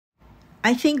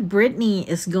I think Brittany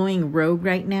is going rogue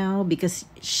right now because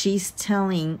she's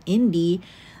telling Indy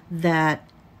that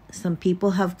some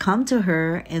people have come to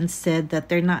her and said that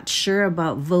they're not sure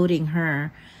about voting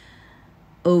her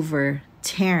over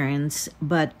Terrence,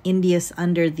 but Indy is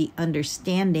under the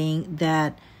understanding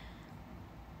that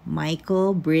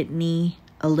Michael, Brittany,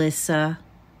 Alyssa,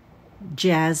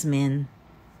 Jasmine,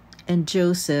 and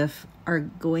Joseph are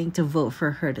going to vote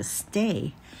for her to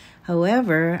stay.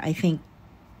 However, I think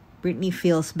Brittany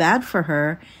feels bad for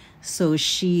her, so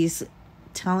she's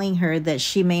telling her that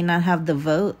she may not have the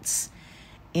votes.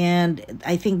 And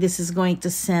I think this is going to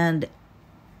send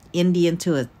Indy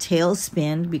into a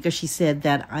tailspin because she said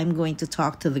that I'm going to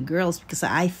talk to the girls because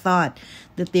I thought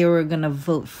that they were going to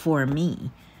vote for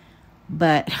me.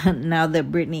 But now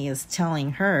that Brittany is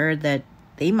telling her that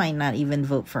they might not even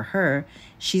vote for her,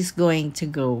 she's going to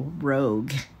go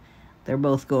rogue. They're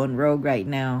both going rogue right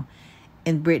now.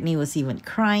 And Brittany was even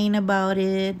crying about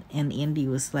it. And Indy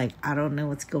was like, I don't know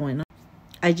what's going on.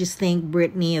 I just think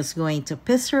Brittany is going to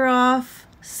piss her off.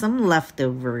 Some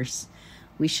leftovers.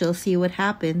 We shall see what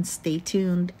happens. Stay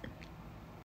tuned.